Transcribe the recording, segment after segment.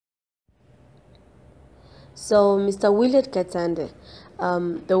So, Mr. Willard Katsande,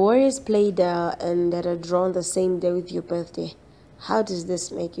 the Warriors played and had a draw on the same day with your birthday. How does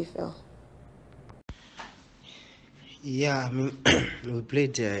this make you feel? Yeah, I mean, we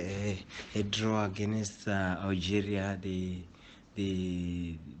played a draw against Algeria, the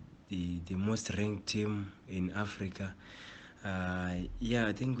the most ranked team in Africa. Yeah,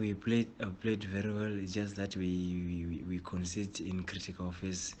 I think we played very well. It's just that we conceded in critical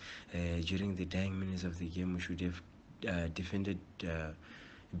phase during the dying minutes of the game. We should have defended a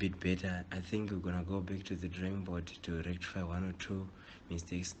bit better. I think we're gonna go back to the drawing board to rectify one or two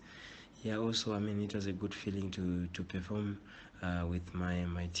mistakes. Yeah, also, I mean, it was a good feeling to perform with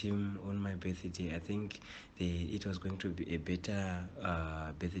my team on my birthday. I think it was going to be a better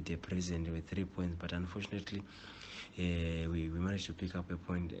birthday present with 3 points, but unfortunately, we managed to pick up a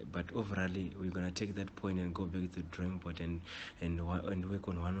point. But overall, we're gonna take that point and go back to the drawing board and work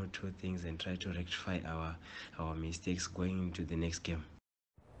on one or two things and try to rectify our mistakes going into the next game.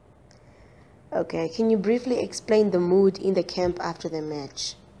 Okay, can you briefly explain the mood in the camp after the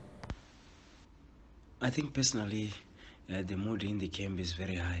match? I think personally, the mood in the camp is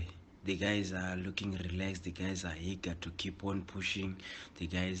very high. The guys are looking relaxed. The guys are eager to keep on pushing. The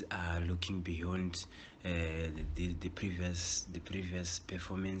guys are looking beyond the previous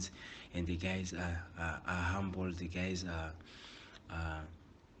performance, and the guys are humble. The guys are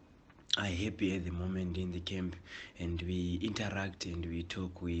are happy at the moment in the camp, and we interact and we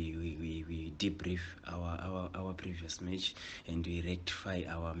talk, we debrief our previous match, and we rectify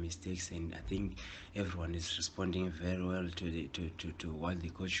our mistakes, and I think everyone is responding very well to what the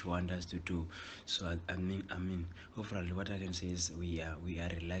coach wants us to do. So I mean overall what I can say is we are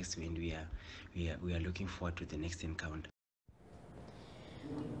relaxed, and we are looking forward to the next encounter.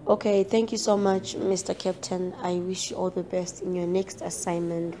 Okay, thank you so much, Mr. Captain. I wish you all the best in your next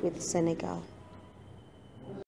assignment with Senegal.